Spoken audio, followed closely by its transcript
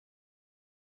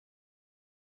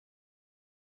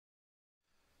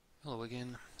Hello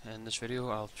again. In this video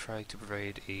I'll try to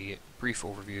provide a brief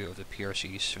overview of the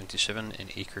PRC-77 in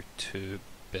ACRE2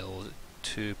 build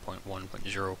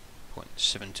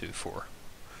 2.1.0.724.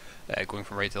 Going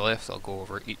from right to left, I'll go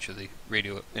over each of the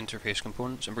radio interface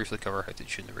components and briefly cover how to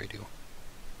tune the radio.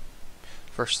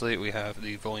 Firstly, we have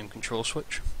the volume control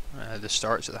switch. This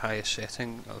starts at the highest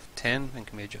setting of 10 and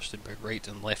can be adjusted by right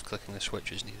and left clicking the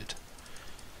switch as needed.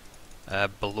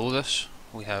 Below this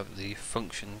we have the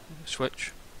function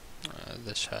switch.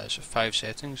 This has 5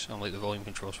 settings. Unlike the volume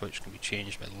control switch, can be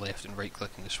changed by left and right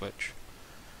clicking the switch.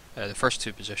 The first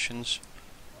two positions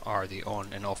are the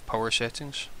on and off power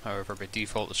settings. However, by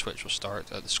default the switch will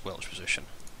start at the squelch position.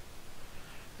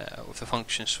 With the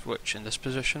function switch in this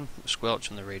position, the squelch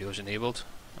on the radio is enabled.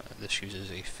 This uses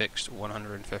a fixed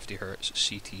 150 Hz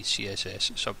CT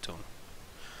CSS subtone.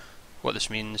 What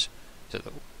this means is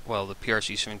that while the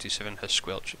PRC-77 has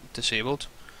squelch disabled,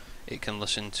 it can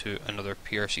listen to another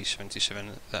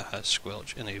PRC-77 that has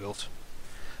squelch enabled.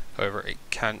 However, it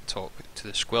can't talk to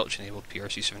the squelch enabled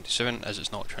PRC-77 as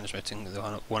it's not transmitting the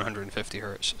 150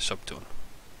 Hz subtone.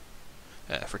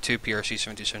 For two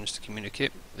PRC-77s to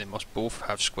communicate, they must both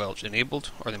have squelch enabled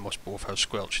or they must both have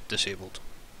squelch disabled.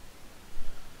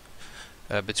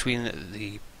 Between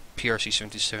the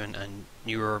PRC-77 and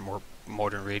newer, more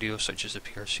modern radios such as the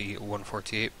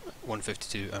PRC-148,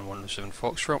 152 and 107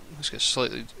 Foxtrot, this gets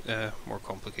slightly more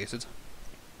complicated.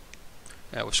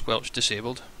 With squelch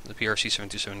disabled, the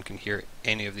PRC-77 can hear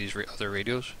any of these other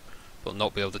radios, but will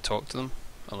not be able to talk to them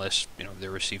unless they're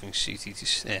receiving CT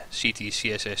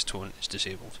CSS tone is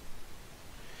disabled.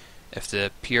 If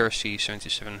the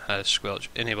PRC-77 has squelch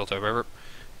enabled, however,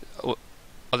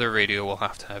 other radio will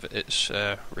have to have its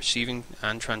receiving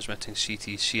and transmitting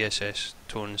CT CSS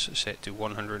tones set to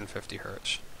 150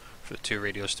 Hz for the two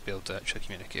radios to be able to actually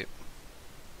communicate.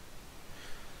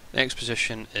 The next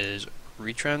position is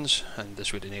retrans, and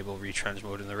this would enable retrans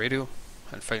mode in the radio.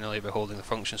 And finally, by holding the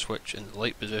function switch in the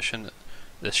light position,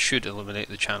 this should illuminate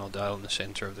the channel dial in the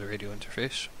center of the radio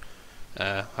interface.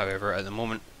 However, at the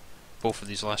moment, both of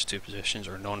these last two positions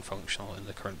are non-functional in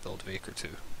the current build of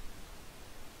ACRE2.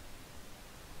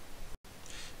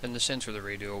 In the center of the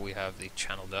radio we have the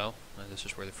channel dial, and this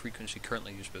is where the frequency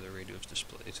currently used by the radio is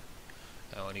displayed.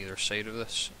 On either side of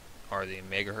this are the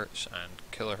megahertz and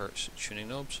kilohertz tuning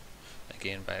knobs.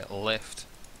 Again, by left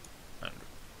and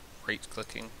right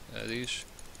clicking these,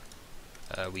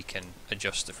 we can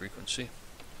adjust the frequency.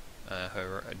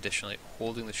 However, additionally,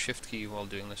 holding the shift key while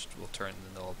doing this will turn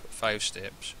the knob 5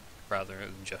 steps rather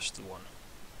than just the one.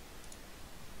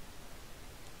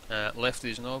 Left of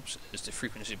these knobs is the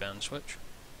frequency band switch.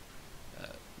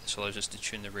 This allows us to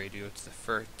tune the radio to the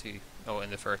 30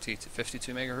 to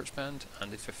 52 MHz band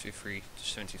and the 53 to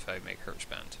 75 MHz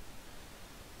band.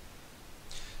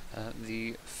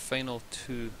 The final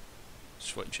two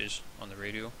switches on the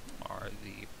radio are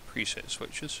the preset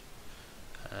switches.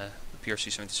 The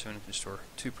PRC-77 can store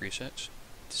 2 presets.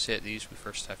 To set these, we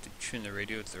first have to tune the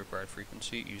radio to the required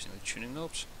frequency using the tuning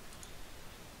knobs.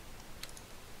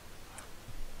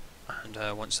 And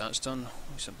once that's done,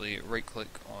 we simply right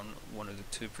click on one of the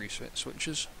 2 preset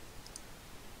switches,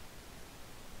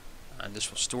 and this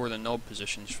will store the knob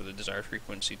positions for the desired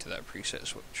frequency to that preset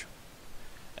switch.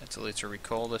 To later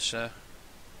recall this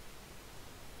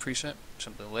preset,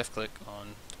 simply left click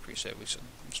on the preset we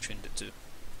tuned it to.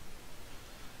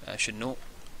 I should note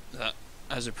that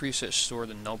as the presets store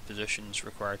the knob positions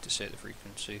required to set the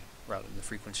frequency rather than the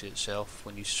frequency itself,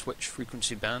 when you switch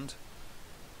frequency band,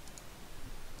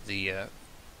 the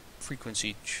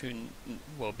frequency tuned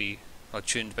by the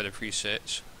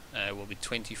presets will be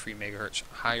 23 MHz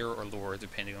higher or lower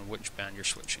depending on which band you're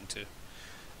switching to.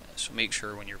 So make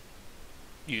sure when you're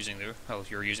using the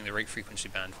right frequency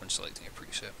band when selecting a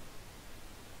preset.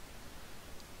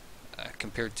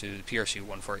 Compared to the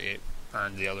PRC-148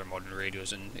 and the other modern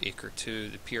radios in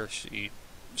ACRE2, the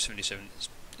PRC-77 is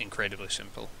incredibly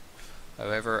simple.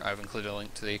 However, I've included a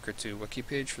link to the ACRE2 wiki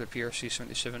page for the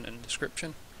PRC-77 in the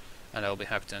description, and I'll be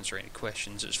happy to answer any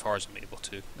questions as far as I'm able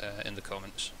to in the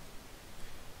comments.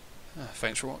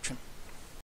 Thanks for watching.